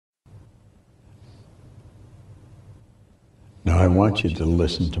Now I want you to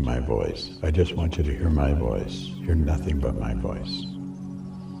listen to my voice. I just want you to hear my voice. Hear nothing but my voice.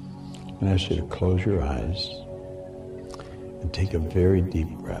 And I ask you to close your eyes and take a very deep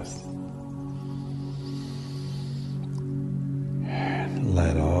breath. And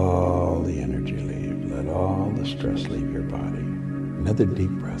let all the energy leave. Let all the stress leave your body. Another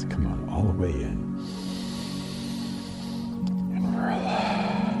deep breath. Come on, all the way in. And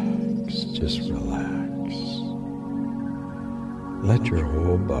relax. Just relax. Let your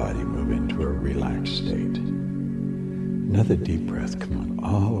whole body move into a relaxed state. Another deep breath. Come on,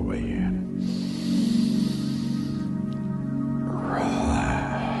 all the way in.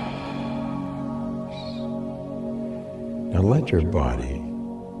 Now let your body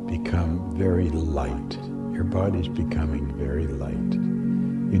become very light. Your body's becoming very light.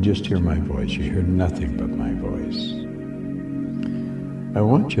 You just hear my voice. You hear nothing but my voice. I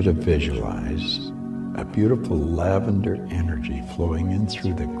want you to visualize a beautiful lavender energy flowing in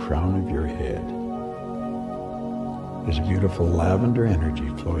through the crown of your head. There's a beautiful lavender energy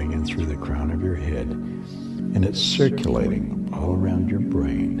flowing in through the crown of your head, and it's circulating all around your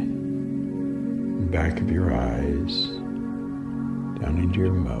brain, back of your eyes, down into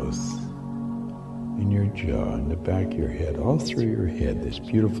your mouth, in your jaw, in the back of your head, all through your head. This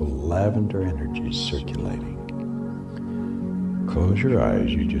beautiful lavender energy is circulating. Close your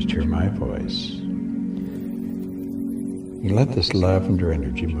eyes, you just hear my voice. You let this lavender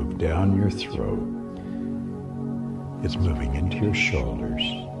energy move down your throat. It's moving into your shoulders,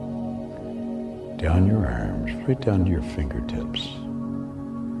 down your arms, right down to your fingertips.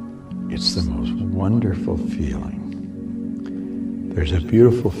 It's the most wonderful feeling. There's a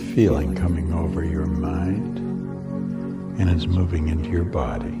beautiful feeling coming over your mind, and it's moving into your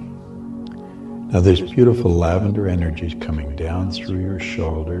body. Now there's beautiful lavender energies coming down through your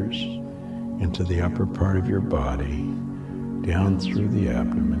shoulders, into the upper part of your body, down through the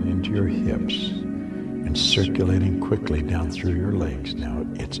abdomen, into your hips, and circulating quickly down through your legs. Now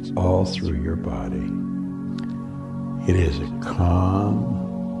it's all through your body. It is a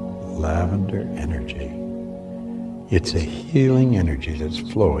calm, lavender energy. It's a healing energy that's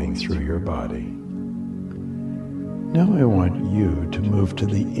flowing through your body. Now I want you to move to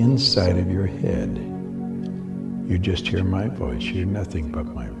the inside of your head. You just hear my voice. You hear nothing but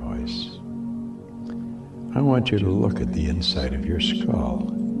my voice. I want you to look at the inside of your skull.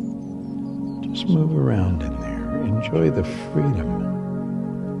 Just move around in there. Enjoy the freedom.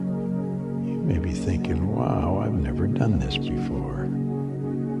 You may be thinking, wow, I've never done this before.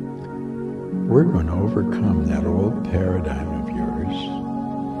 We're going to overcome that old paradigm of yours.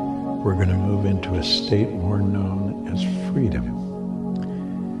 We're going to move into a state more known as freedom.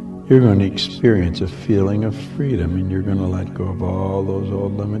 You're going to experience a feeling of freedom, and you're going to let go of all those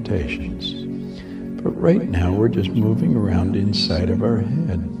old limitations. But right now, we're just moving around inside of our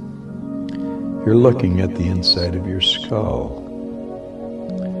head. You're looking at the inside of your skull.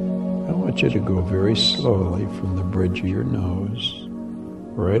 I want you to go very slowly from the bridge of your nose,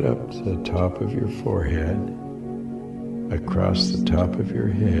 right up to the top of your forehead, across the top of your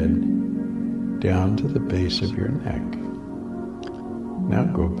head, down to the base of your neck. Now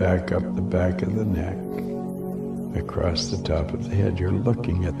go back up the back of the neck, across the top of the head. You're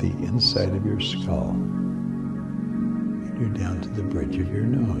looking at the inside of your skull. And you're down to the bridge of your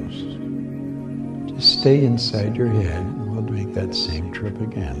nose. Just stay inside your head, and we'll make that same trip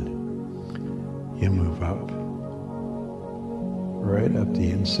again. You move up, right up the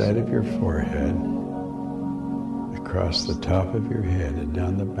inside of your forehead, across the top of your head and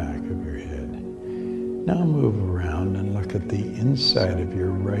down the back of your head. Now move around and look at the inside of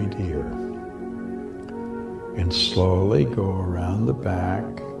your right ear. And slowly go around the back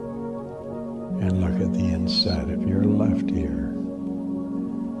and look at the inside of your left ear.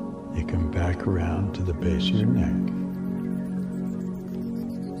 You come back around to the base of your neck.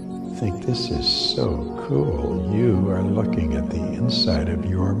 I think this is so cool. You are looking at the inside of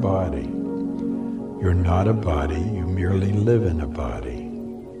your body. You're not a body, you merely live in a body.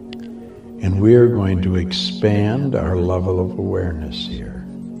 And we are going to expand our level of awareness here.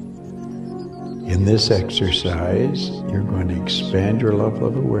 In this exercise, you're going to expand your level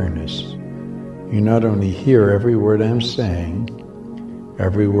of awareness. You not only hear every word I'm saying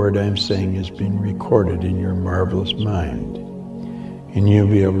has been recorded in your marvelous mind. And you'll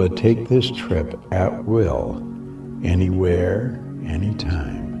be able to take this trip at will, anywhere,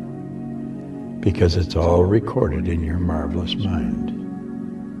 anytime, because it's all recorded in your marvelous mind.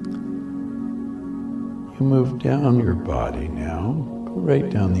 You move down your body now. Go right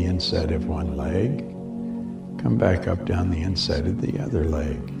down the inside of one leg. Come back up down the inside of the other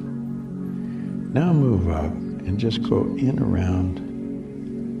leg. Now move up and just go in around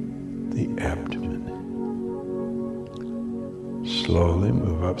the abdomen. Slowly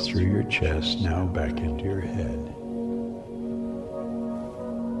move up through your chest, now back into your head.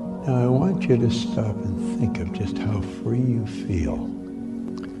 Now I want you to stop and think of just how free you feel,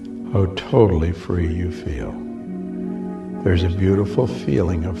 how totally free you feel. There's a beautiful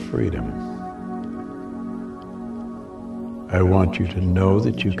feeling of freedom. I want you to know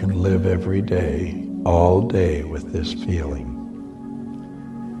that you can live every day, all day with this feeling.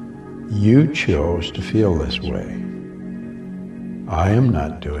 You chose to feel this way. I am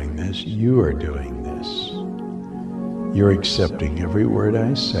not doing this, you are doing this. You're accepting every word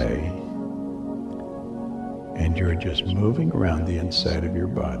I say, and you're just moving around the inside of your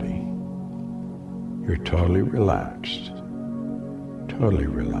body. You're totally relaxed, totally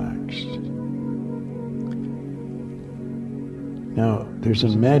relaxed. Now, there's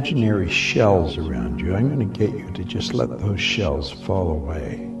imaginary shells around you. I'm going to get you to just let those shells fall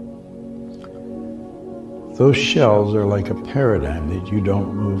away. Those shells are like a paradigm that you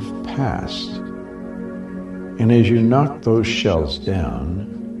don't move past. And as you knock those shells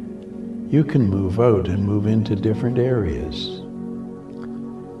down, you can move out and move into different areas.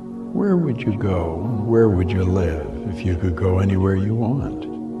 Where would you go? Where would you live if you could go anywhere you want?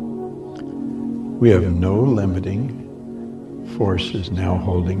 We have no limiting forces now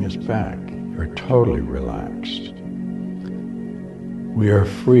holding us back. You're totally relaxed. We are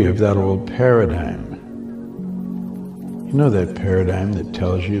free of that old paradigm. You know that paradigm that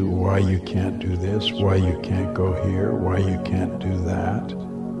tells you why you can't do this, why you can't go here, why you can't do that?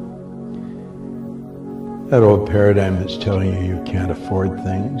 That old paradigm that's telling you you can't afford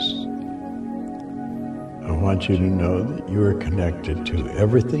things? I want you to know that you are connected to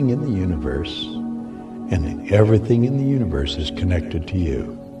everything in the universe, and everything in the universe is connected to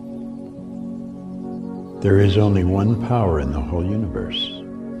you. There is only one power in the whole universe.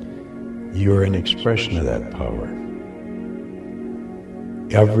 You are an expression of that power.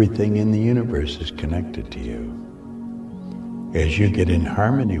 Everything in the universe is connected to you. As you get in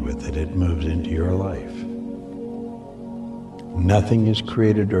harmony with it, it moves into your life. Nothing is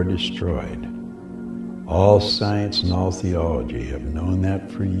created or destroyed. All science and all theology have known that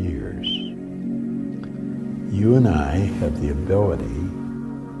for years. You and I have the ability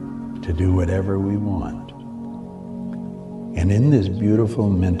to do whatever we want. And in this beautiful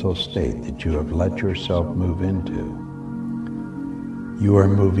mental state that you have let yourself move into, you are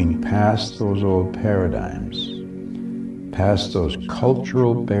moving past those old paradigms, past those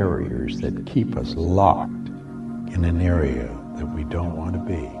cultural barriers that keep us locked in an area that we don't want to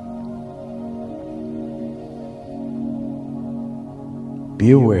be.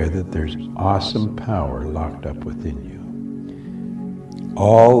 Be aware that there's awesome power locked up within you.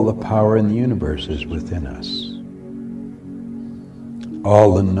 All the power in the universe is within us.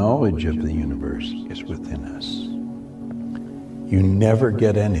 All the knowledge of the universe is within us. You never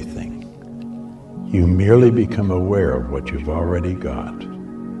get anything. You merely become aware of what you've already got.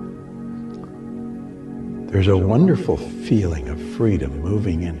 There's a wonderful feeling of freedom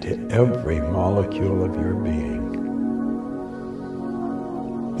moving into every molecule of your being.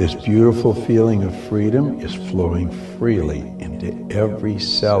 This beautiful feeling of freedom is flowing freely into every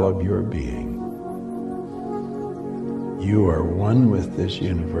cell of your being. You are one with this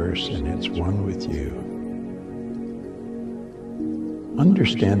universe, and it's one with you.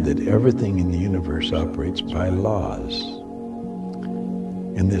 Understand that everything in the universe operates by laws.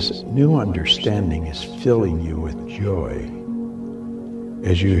 And this new understanding is filling you with joy.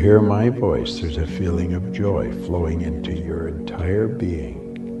 As you hear my voice, there's a feeling of joy flowing into your entire being.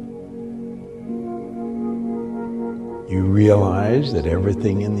 You realize that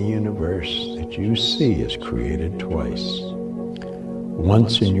everything in the universe that you see is created twice.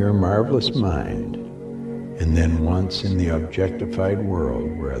 Once in your marvelous mind, and then once in the objectified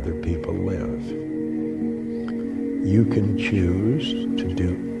world where other people live. You can choose to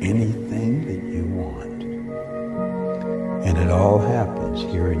do anything that you want. And it all happens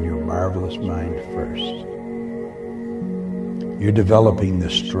here in your marvelous mind first. You're developing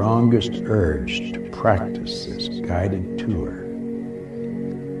the strongest urge to practice this guided tour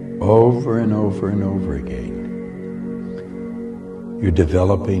over and over and over again. You're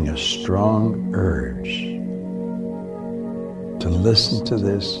developing a strong urge to listen to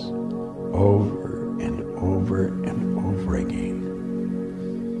this over and over and over again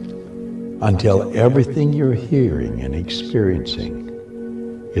until everything you're hearing and experiencing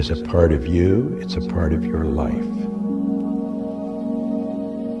is a part of you, it's a part of your life.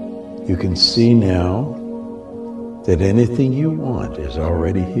 You can see now that anything you want is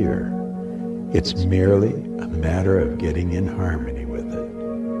already here. It's merely a matter of getting in harmony with it.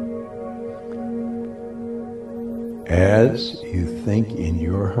 As you think in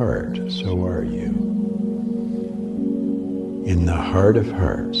your heart, so are you. In the heart of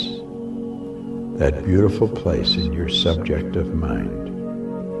hearts, that beautiful place in your subjective mind,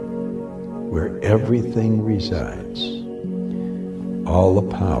 where everything resides, all the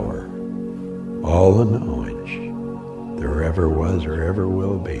power, all the knowledge there ever was or ever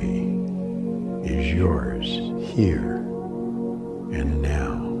will be, is yours here and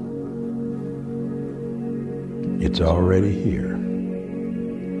now. It's already here.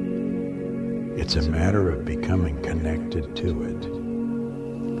 It's a matter of becoming connected to it.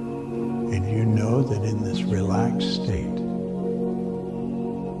 And you know that in this relaxed state,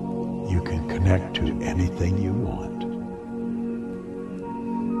 you can connect to anything you want.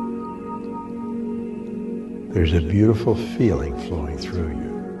 There's a beautiful feeling flowing through you.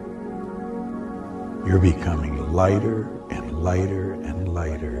 You're becoming lighter and lighter and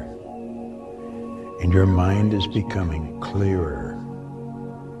lighter. And your mind is becoming clearer.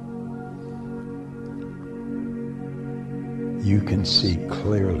 You can see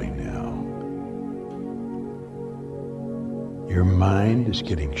clearly now. Your mind is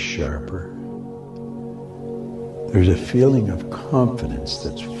getting sharper. There's a feeling of confidence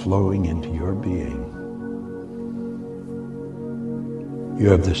that's flowing into your being. You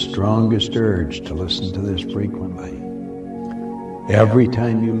have the strongest urge to listen to this frequently. Every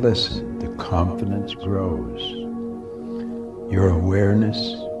time you listen, the confidence grows. Your awareness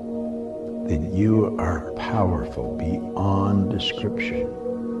that you are powerful beyond description.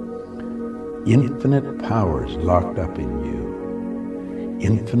 Infinite powers locked up in you.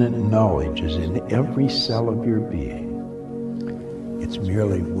 Infinite knowledge is in every cell of your being. It's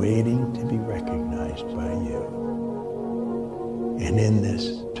merely waiting to be recognized by you. And in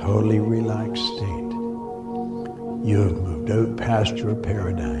this totally relaxed state, you have moved out past your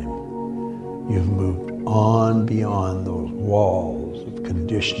paradigm. You've moved on beyond those walls of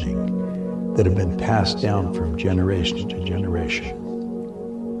conditioning that have been passed down from generation to generation.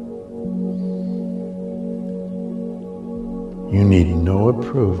 You need no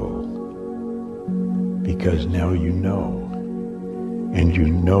approval, because now you know, and you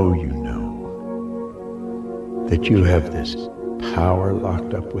know that you have this power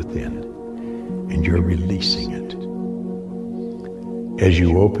locked up within, and you're releasing it. As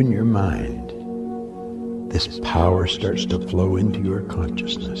you open your mind, this power starts to flow into your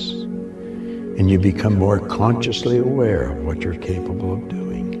consciousness, and you become more consciously aware of what you're capable of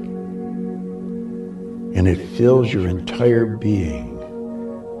doing. And it fills your entire being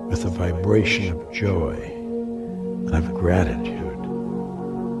with a vibration of joy and of gratitude.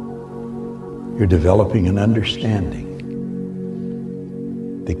 You're developing an understanding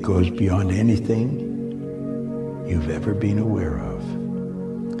that goes beyond anything you've ever been aware of.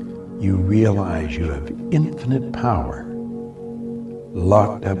 You realize you have infinite power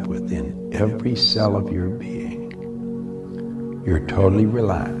locked up within every cell of your being. You're totally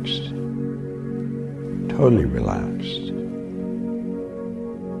relaxed. Totally relaxed.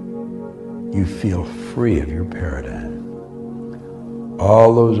 You feel free of your paradigm.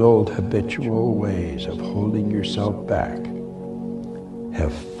 All those old habitual ways of holding yourself back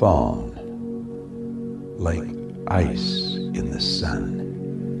have fallen like ice in the sun.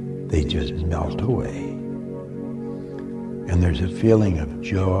 They just melt away. And there's a feeling of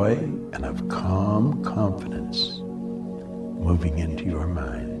joy and of calm confidence moving into your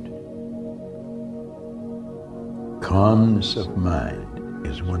mind. Calmness of mind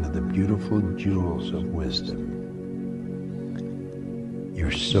is one of the beautiful jewels of wisdom.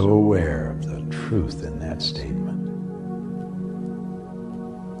 You're so aware of the truth in that statement.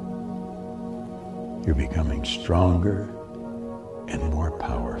 You're becoming stronger and more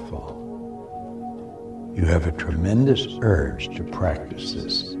powerful. You have a tremendous urge to practice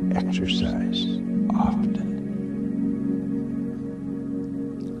this exercise often.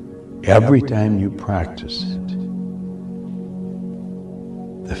 Every time you practice it,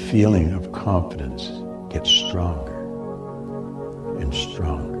 the feeling of confidence gets stronger and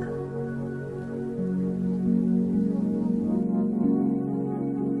stronger.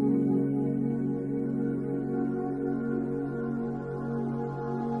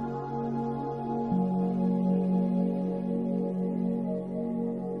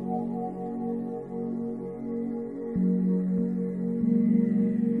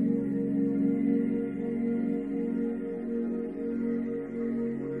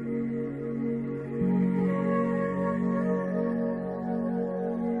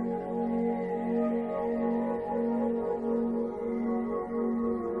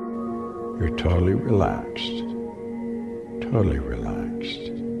 You're totally relaxed. Totally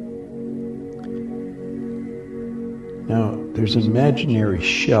relaxed. Now, there's imaginary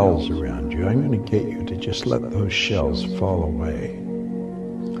shells around you. I'm going to get you to just let those shells fall away.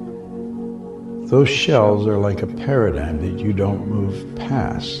 Those shells are like a paradigm that you don't move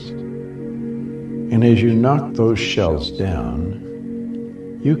past. And as you knock those shells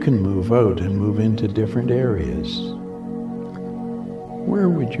down, you can move out and move into different areas. Where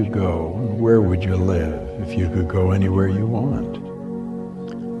would you go and where would you live if you could go anywhere you want?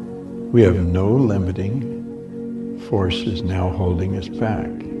 We have no limiting forces now holding us back.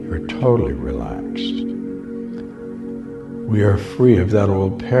 You're totally relaxed. We are free of that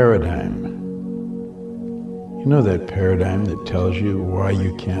old paradigm. You know that paradigm that tells you why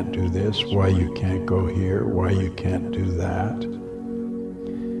you can't do this, why you can't go here, why you can't do that?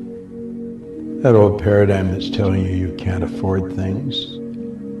 That old paradigm that's telling you can't afford things.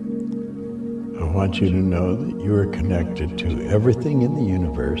 I want you to know that you are connected to everything in the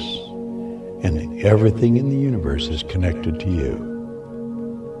universe, and everything in the universe is connected to you.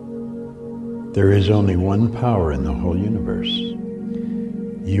 There is only one power in the whole universe.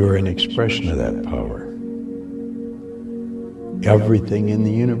 You are an expression of that power. Everything in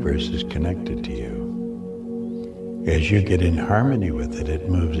the universe is connected to you. As you get in harmony with it, it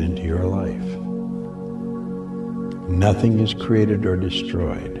moves into your life. Nothing is created or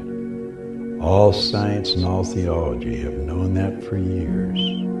destroyed. All science and all theology have known that for years.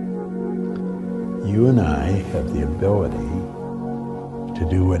 You and I have the ability to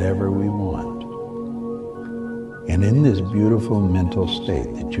do whatever we want. And in this beautiful mental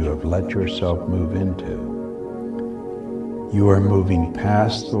state that you have let yourself move into, you are moving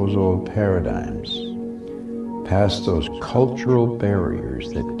past those old paradigms, past those cultural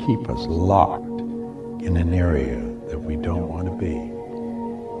barriers that keep us locked in an area that we don't want to be.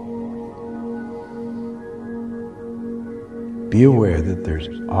 Be aware that there's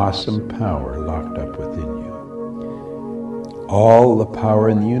awesome power locked up within you. All the power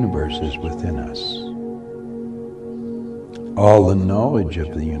in the universe is within us. All the knowledge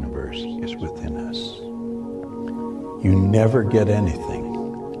of the universe is within us. You never get anything.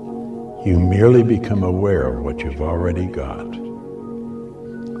 You merely become aware of what you've already got.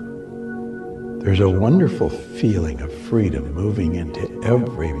 There's a wonderful feeling of freedom moving into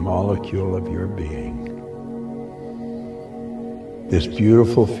every molecule of your being. This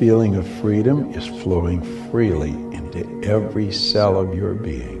beautiful feeling of freedom is flowing freely into every cell of your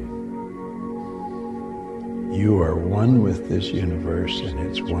being. You are one with this universe, and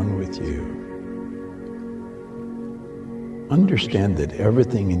it's one with you. Understand that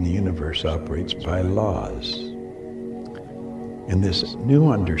everything in the universe operates by laws. And this new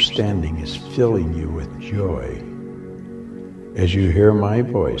understanding is filling you with joy. As you hear my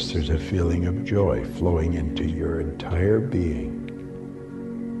voice, there's a feeling of joy flowing into your entire being.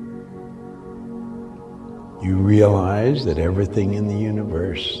 You realize that everything in the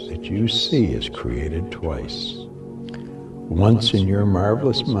universe that you see is created twice. Once in your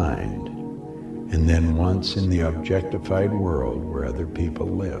marvelous mind, and then once in the objectified world where other people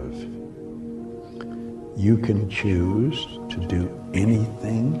live. You can choose to do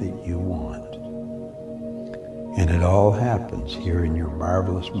anything that you want. And it all happens here in your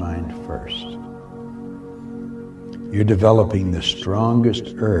marvelous mind first. You're developing the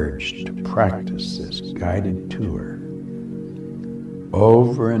strongest urge to practice this guided tour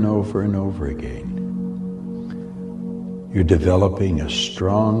over and over and over again. You're developing a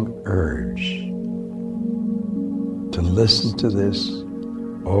strong urge to listen to this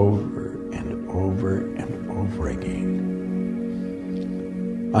over and over and over again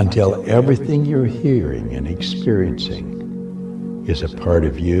until everything you're hearing and experiencing is a part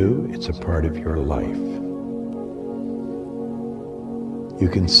of you, it's a part of your life. You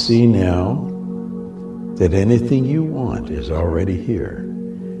can see now that anything you want is already here.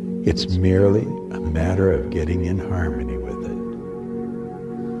 It's merely a matter of getting in harmony with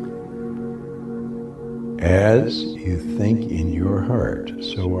it. As you think in your heart,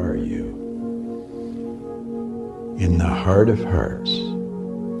 so are you. In the heart of hearts,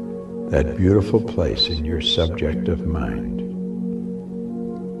 that beautiful place in your subjective mind,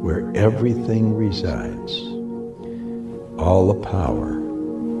 where everything resides, all the power,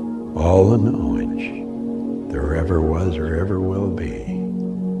 all the knowledge there ever was or ever will be,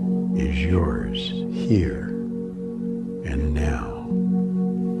 is yours here and now.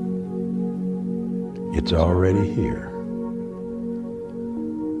 It's already here.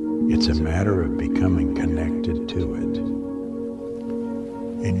 It's a matter of becoming connected to it.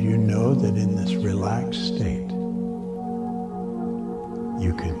 And you know that in this relaxed state,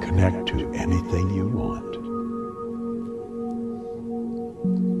 You can connect to anything you want.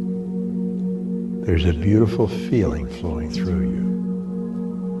 There's a beautiful feeling flowing through you.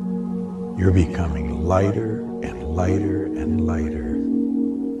 You're becoming lighter and lighter and lighter,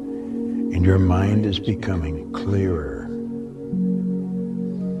 and your mind is becoming clearer.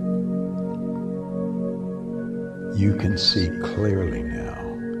 You can see clearly now.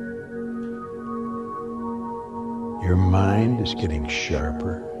 Your mind is getting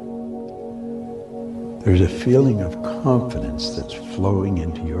sharper. There's a feeling of confidence that's flowing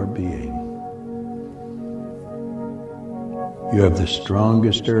into your being. You have the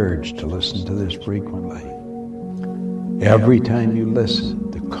strongest urge to listen to this frequently. Every time you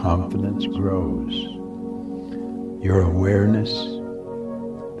listen, the confidence grows. Your awareness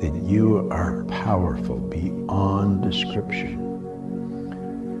that you are powerful beyond description.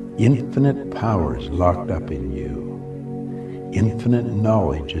 Infinite power is locked up in you. Infinite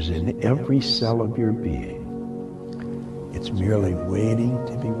knowledge is in every cell of your being. It's merely waiting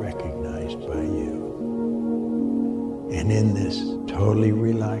to be recognized by you. And in this totally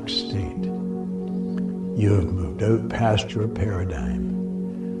relaxed state, you have moved out past your paradigm.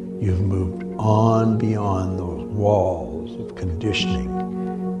 You've moved on beyond those walls of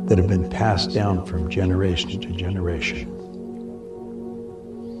conditioning that have been passed down from generation to generation.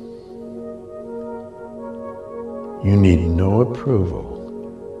 You need no approval,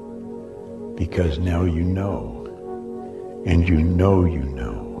 because now you know, and you know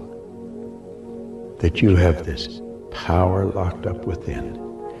that you have this power locked up within,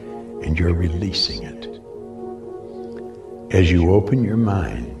 and you're releasing it. As you open your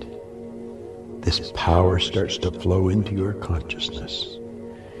mind, this power starts to flow into your consciousness,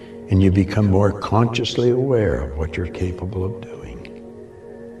 and you become more consciously aware of what you're capable of doing.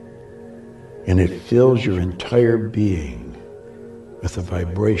 And it fills your entire being with a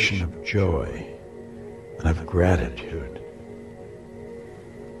vibration of joy and of gratitude.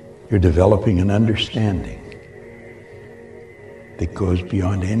 You're developing an understanding that goes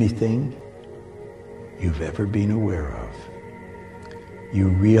beyond anything you've ever been aware of. You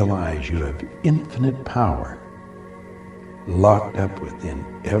realize you have infinite power locked up within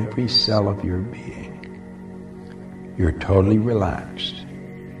every cell of your being. You're totally relaxed.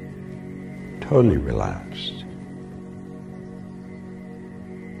 Totally relaxed.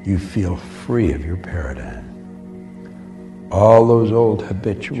 You feel free of your paradigm. All those old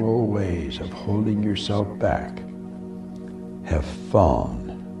habitual ways of holding yourself back have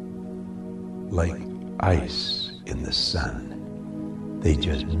fallen like ice in the sun. They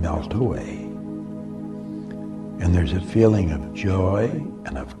just melt away. And there's a feeling of joy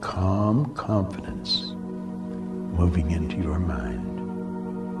and of calm confidence moving into your mind.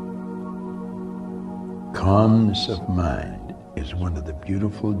 Calmness of mind is one of the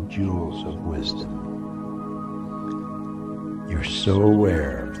beautiful jewels of wisdom. You're so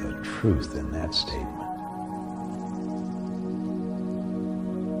aware of the truth in that statement.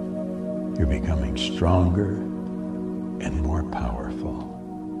 You're becoming stronger and more powerful.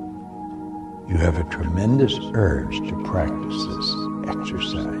 You have a tremendous urge to practice this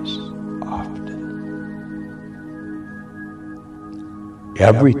exercise often.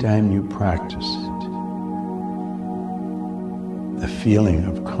 Every time you practice it, the feeling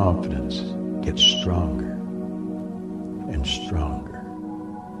of confidence gets stronger and stronger.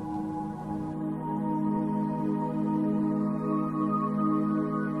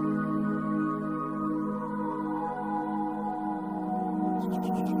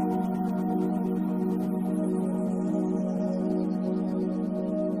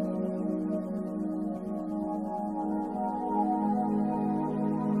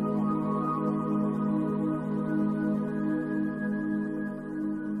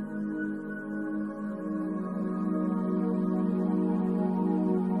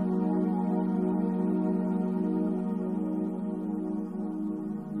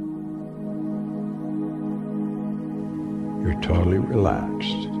 You're totally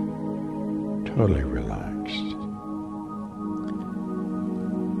relaxed, totally relaxed.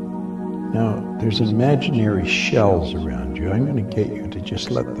 Now, there's imaginary shells around you. I'm going to get you to just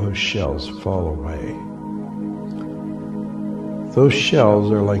let those shells fall away. Those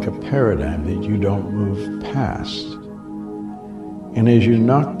shells are like a paradigm that you don't move past. And as you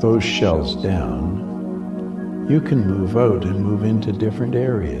knock those shells down, you can move out and move into different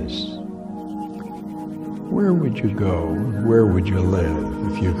areas. Where would you go? Where would you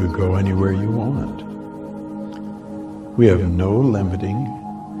live if you could go anywhere you want? We have no limiting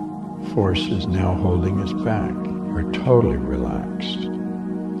forces now holding us back. We're totally relaxed.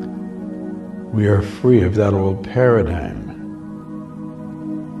 We are free of that old paradigm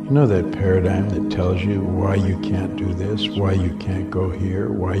You know that paradigm that tells you why you can't do this, why you can't go here,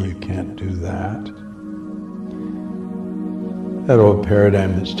 why you can't do that? That old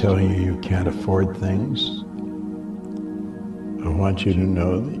paradigm that's telling you you can't afford things. I want you to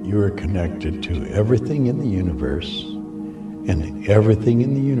know that you are connected to everything in the universe, and everything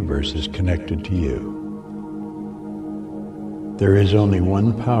in the universe is connected to you. There is only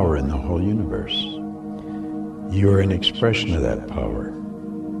one power in the whole universe. You are an expression of that power.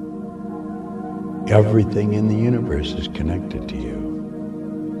 Everything in the universe is connected to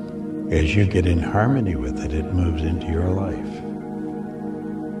you. As you get in harmony with it, it moves into your life.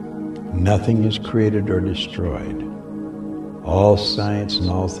 Nothing is created or destroyed. All science and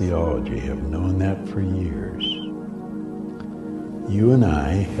all theology have known that for years. You and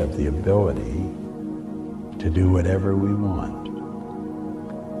I have the ability to do whatever we want.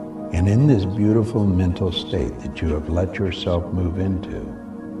 And in this beautiful mental state that you have let yourself move into,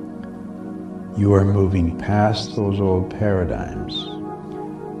 you are moving past those old paradigms,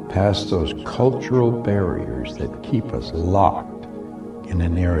 past those cultural barriers that keep us locked in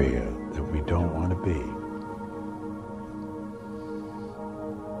an area that we don't want to be.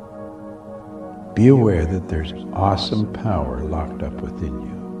 Be aware that there's awesome power locked up within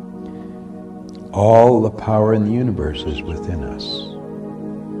you. All the power in the universe is within us.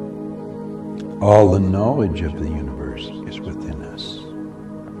 All the knowledge of the universe is within us.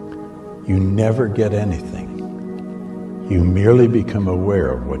 You never get anything. You merely become aware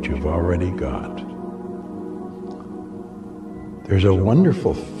of what you've already got. There's a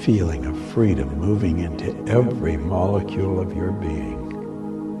wonderful feeling of freedom moving into every molecule of your being.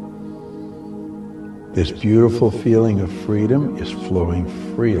 This beautiful feeling of freedom is flowing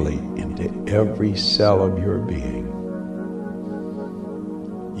freely into every cell of your being.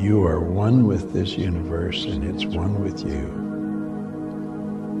 You are one with this universe, and it's one with you.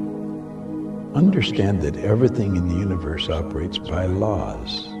 Understand that everything in the universe operates by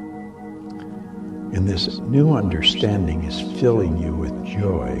laws. And this new understanding is filling you with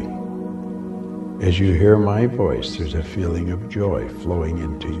joy. As you hear my voice, there's a feeling of joy flowing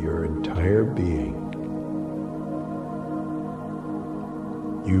into your entire being.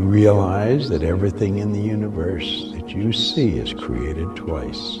 You realize that everything in the universe that you see is created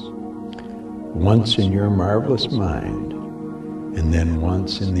twice. Once in your marvelous mind, and then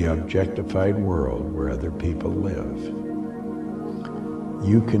once in the objectified world where other people live.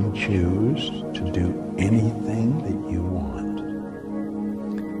 You can choose to do anything that you want.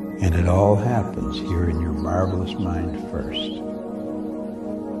 And it all happens here in your marvelous mind first.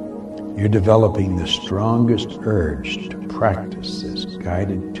 You're developing the strongest urge to practice this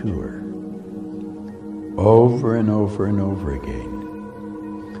guided tour over and over and over again.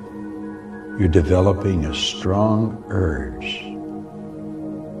 You're developing a strong urge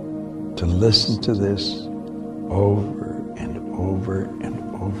to listen to this over and over and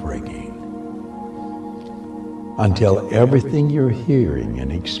over again until everything you're hearing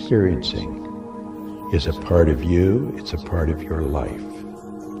and experiencing is a part of you, it's a part of your life.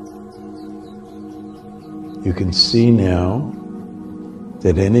 You can see now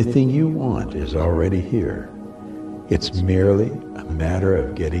that anything you want is already here. It's merely a matter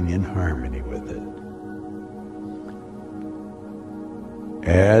of getting in harmony with it.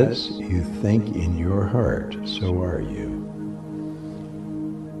 As you think in your heart, so are you.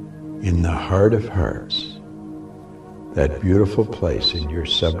 In the heart of hearts, that beautiful place in your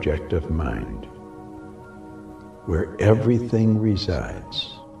subjective mind, where everything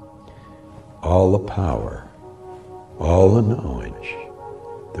resides, all the power, all the knowledge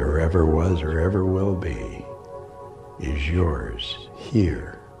there ever was or ever will be, is yours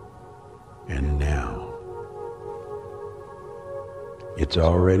here and now. It's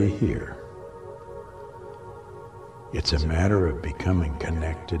already here. It's a matter of becoming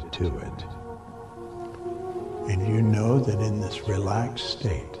connected to it. And you know that in this relaxed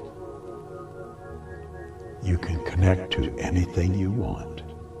state, you can connect to anything you want.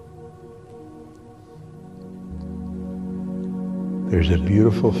 There's a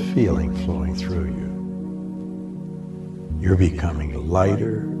beautiful feeling flowing through you. You're becoming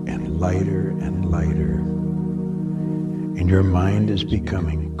lighter and lighter and lighter. And your mind is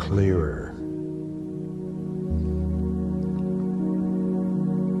becoming clearer.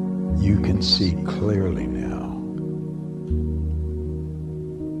 You can see clearly now.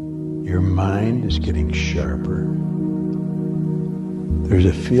 Your mind is getting sharper. There's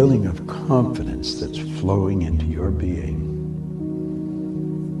a feeling of confidence that's flowing into your being.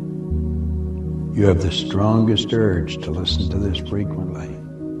 You have the strongest urge to listen to this frequently.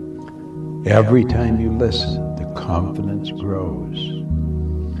 Every time you listen, the confidence grows.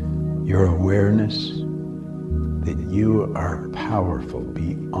 your awareness that you are powerful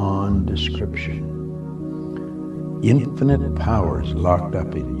beyond description. Infinite power is locked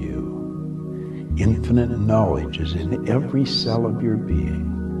up in you. Infinite knowledge is in every cell of your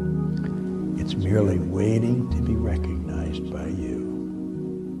being. It's merely waiting to be recognized by you.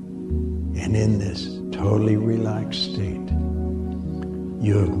 And in this totally relaxed state,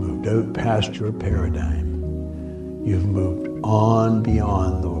 you have moved out past your paradigm. You've moved on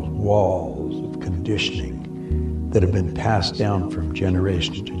beyond those walls of conditioning that have been passed down from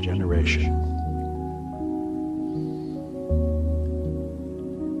generation to generation.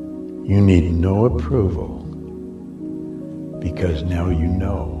 You need no approval, because now you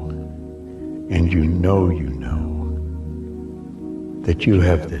know, and you know that you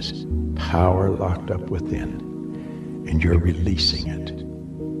have this power locked up within, and you're releasing it.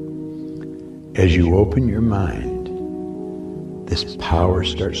 As you open your mind, this power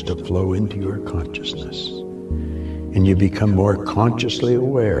starts to flow into your consciousness, and you become more consciously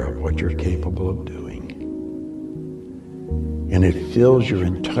aware of what you're capable of doing. And it fills your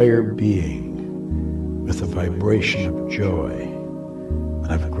entire being with a vibration of joy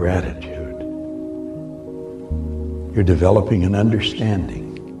and of gratitude. You're developing an understanding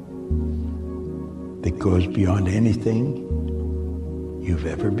that goes beyond anything you've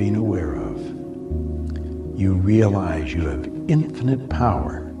ever been aware of. You realize you have infinite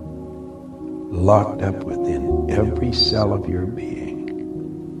power locked up within every cell of your being.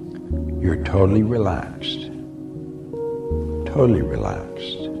 You're totally relaxed. Totally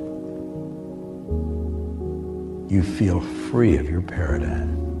relaxed. You feel free of your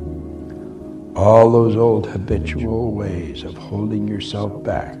paradigm. All those old habitual ways of holding yourself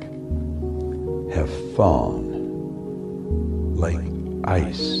back have fallen like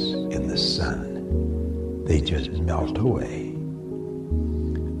ice in the sun. They just melt away.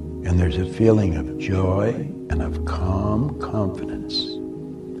 And there's a feeling of joy and of calm confidence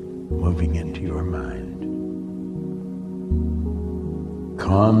moving into your mind.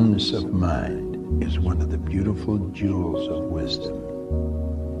 Calmness of mind is one of the beautiful jewels of wisdom.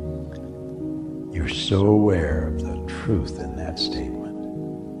 You're so aware of the truth in that statement.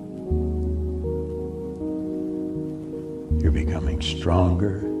 You're becoming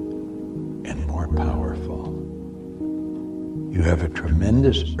stronger and more powerful. You have a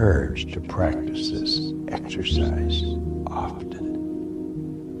tremendous urge to practice this exercise often.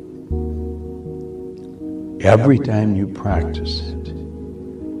 Every time you practice it,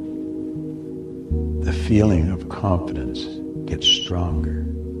 the feeling of confidence gets stronger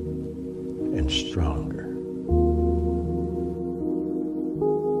and stronger.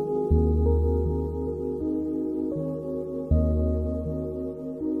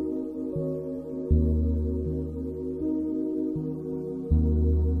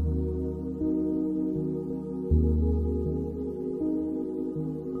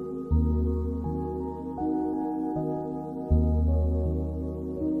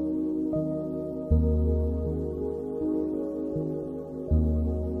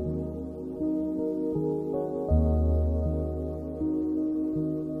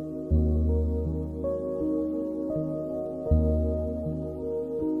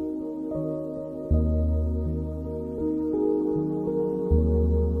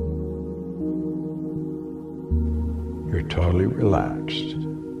 You're totally relaxed,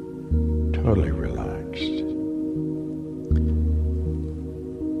 totally relaxed.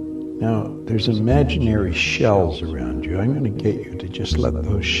 Now, there's imaginary shells around you. I'm going to get you to just let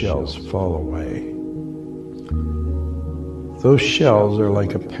those shells fall away. Those shells are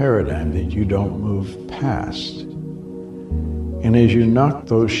like a paradigm that you don't move past. And as you knock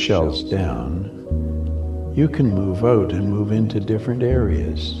those shells down, you can move out and move into different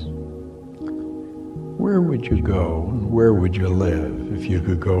areas. Where would you go and where would you live if you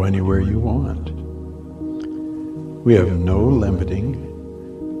could go anywhere you want? We have no limiting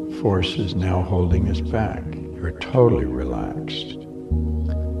forces now holding us back. You're totally relaxed.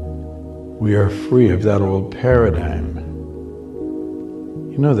 We are free of that old paradigm.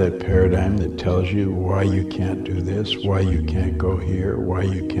 You know that paradigm that tells you why you can't do this, why you can't go here, why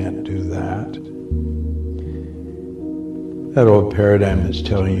you can't do that? That old paradigm that's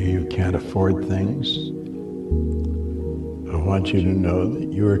telling you you can't afford things. I want you to know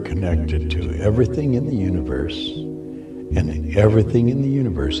that you are connected to everything in the universe, and everything in the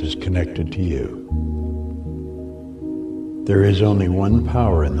universe is connected to you. There is only one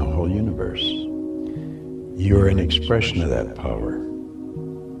power in the whole universe. You are an expression of that power.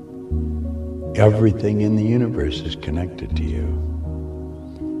 Everything in the universe is connected to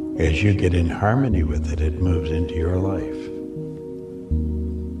you. As you get in harmony with it, it moves into your life.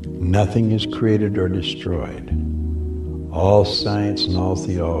 Nothing is created or destroyed. All science and all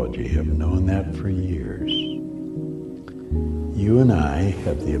theology have known that for years. You and I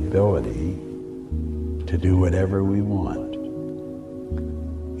have the ability to do whatever we want.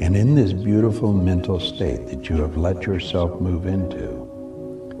 And in this beautiful mental state that you have let yourself move into,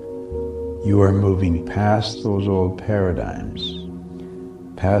 you are moving past those old paradigms,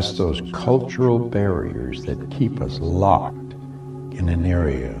 past those cultural barriers that keep us locked in an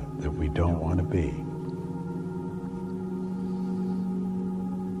area that we don't want to be.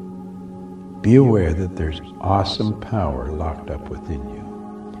 Be aware that there's awesome power locked up within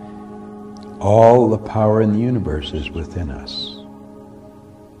you. All the power in the universe is within us.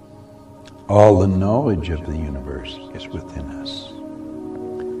 All the knowledge of the universe is within us.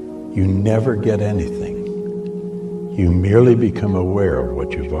 You never get anything. You merely become aware of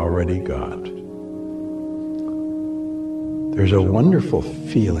what you've already got. There's a wonderful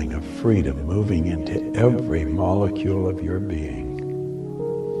feeling of freedom moving into every molecule of your being.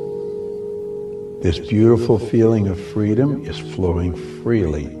 This beautiful feeling of freedom is flowing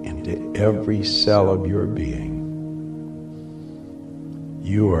freely into every cell of your being.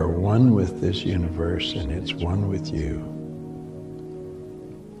 You are one with this universe, and it's one with you.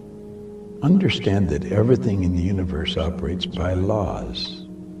 Understand that everything in the universe operates by laws.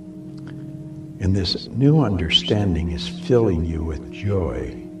 And this new understanding is filling you with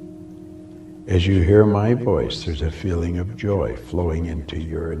joy. As you hear my voice, there's a feeling of joy flowing into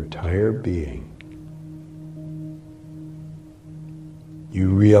your entire being. You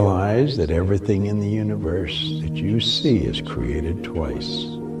realize that everything in the universe that you see is created twice.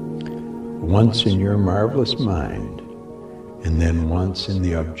 Once in your marvelous mind, and then once in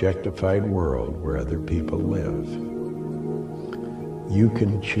the objectified world where other people live. You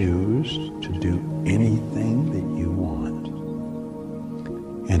can choose to do anything that you want.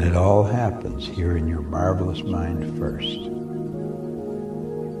 And it all happens here in your marvelous mind first.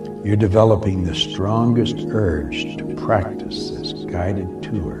 You're developing the strongest urge to practice this guided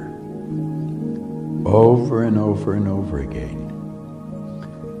tour over and over and over again.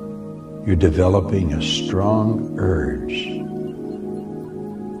 You're developing a strong urge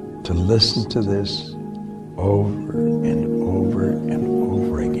to listen to this over and over and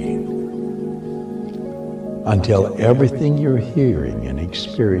over again until everything you're hearing and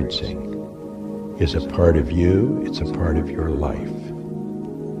experiencing is a part of you, it's a part of your life.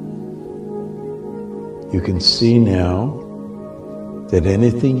 You can see now that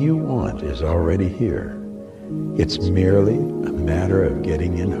anything you want is already here. It's merely a matter of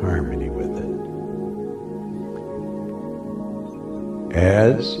getting in harmony with it.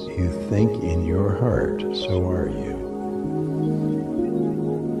 As you think in your heart, so are you.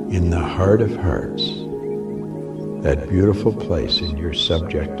 In the heart of hearts, that beautiful place in your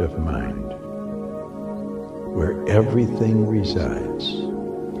subjective mind, where everything resides,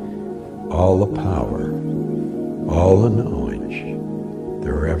 all the power, all the knowledge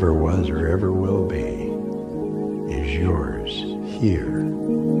there ever was or ever will be, is yours here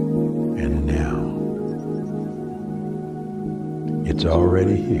and now. It's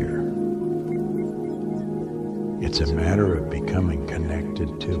already here. It's a matter of becoming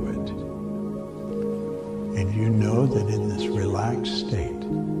connected to it. And you know that in this relaxed state,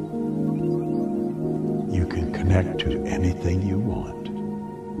 you can connect to anything you want.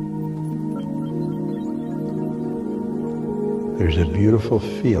 There's a beautiful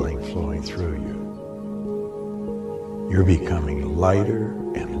feeling flowing through you. You're becoming lighter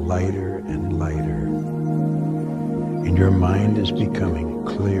and lighter and lighter. And your mind is becoming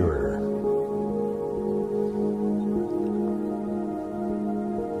clearer.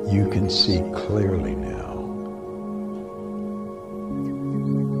 You can see clearly now.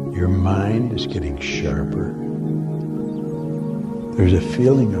 Your mind is getting sharper. There's a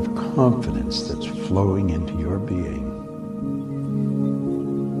feeling of confidence that's flowing into your being.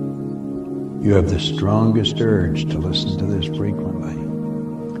 You have the strongest urge to listen to this frequently.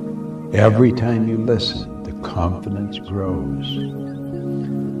 Every time you listen, the confidence grows.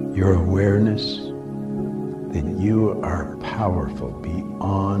 Your awareness that you are powerful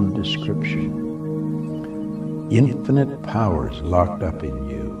beyond description. Infinite power is locked up in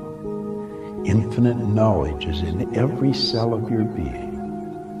you. Infinite knowledge is in every cell of your being.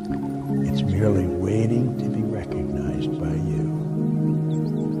 It's merely waiting to be recognized by you.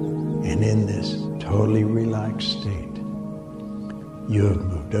 And in this totally relaxed state, you have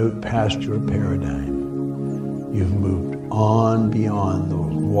moved out past your paradigm. You've moved on beyond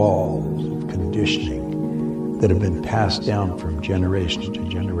those walls of conditioning that have been passed down from generation to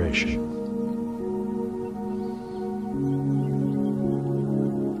generation.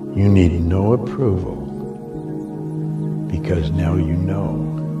 You need no approval, because now you know,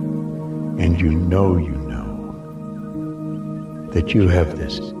 and you know that you have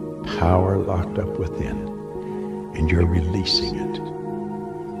this power locked up within, and you're releasing it.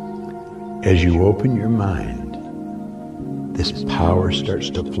 As you open your mind, this power starts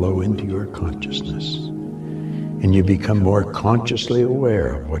to flow into your consciousness, and you become more consciously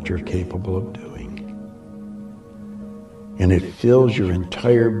aware of what you're capable of doing. And it fills your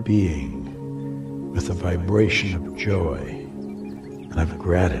entire being with a vibration of joy and of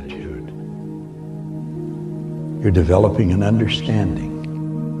gratitude. You're developing an understanding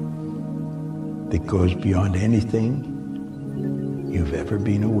that goes beyond anything you've ever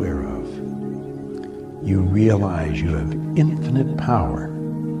been aware of. You realize you have infinite power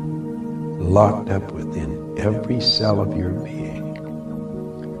locked up within every cell of your being.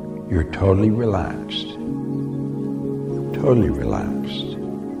 You're totally relaxed. Totally relaxed.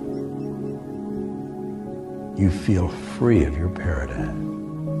 You feel free of your paradigm.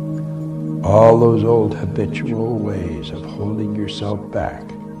 All those old habitual ways of holding yourself back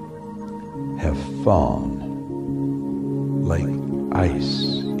have fallen like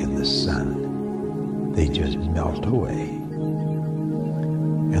ice in the sun. They just melt away.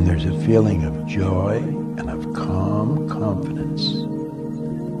 And there's a feeling of joy and of calm confidence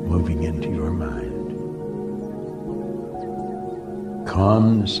moving into your mind.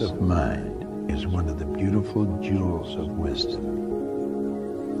 Calmness of mind is one of the beautiful jewels of wisdom.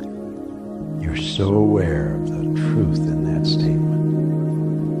 You're so aware of the truth in that statement.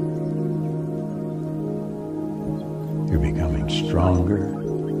 You're becoming stronger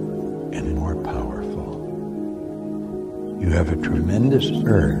and more powerful. You have a tremendous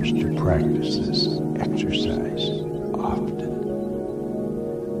urge to practice this exercise often.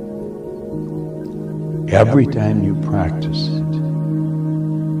 Every time you practice it,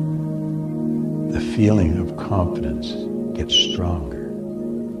 the feeling of confidence gets stronger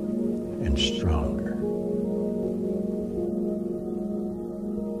and stronger.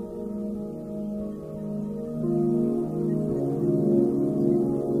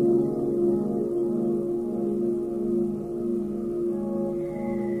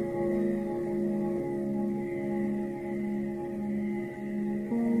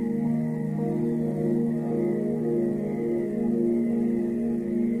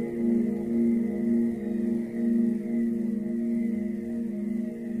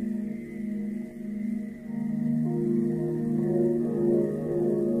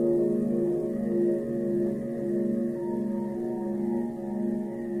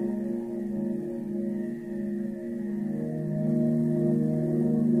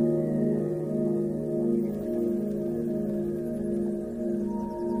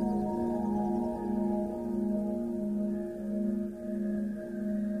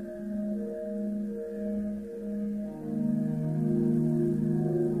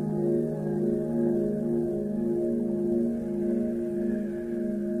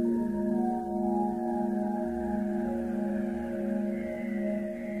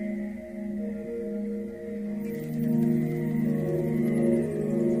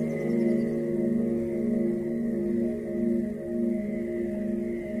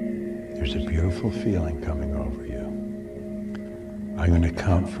 There's a beautiful feeling coming over you. I'm going to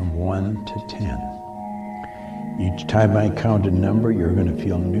count from 1 to 10. Each time I count a number, you're going to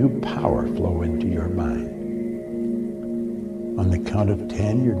feel new power flow into your mind. On the count of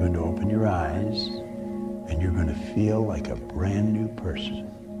 10, you're going to open your eyes, and you're going to feel like a brand new person.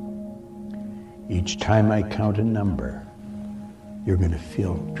 Each time I count a number, you're going to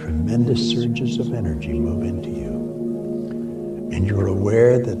feel tremendous surges of energy move into you. And you're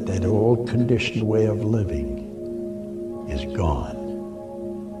aware that that old conditioned way of living is gone.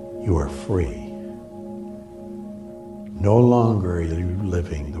 You are free. No longer are you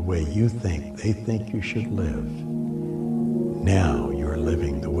living the way you think they think you should live. Now you're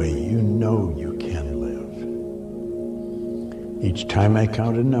living the way you know you can live. Each time I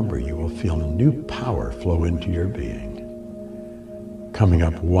count a number, you will feel new power flow into your being. Coming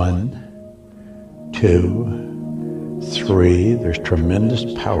up 1, 2, 3, there's tremendous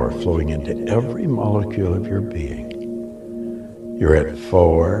power flowing into every molecule of your being. You're at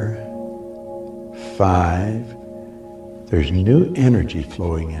 4, 5, there's new energy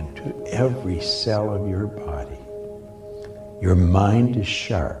flowing into every cell of your body. Your mind is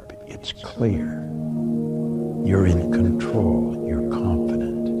sharp, it's clear. You're in control, you're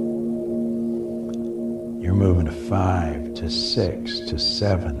confident. You're moving to 5, to 6, to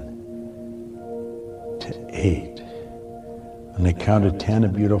 7, to 8. On the count of 10, a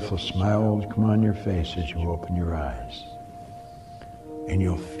beautiful smile will come on your face as you open your eyes. And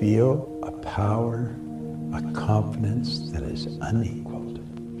you'll feel a power, a confidence that is unequaled.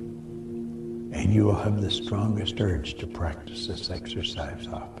 And you will have the strongest urge to practice this exercise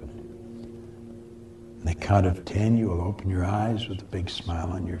often. On the count of 10, you will open your eyes with a big smile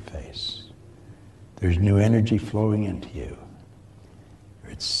on your face. There's new energy flowing into you.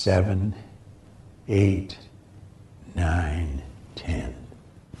 You're at 7, 8, 9, 10.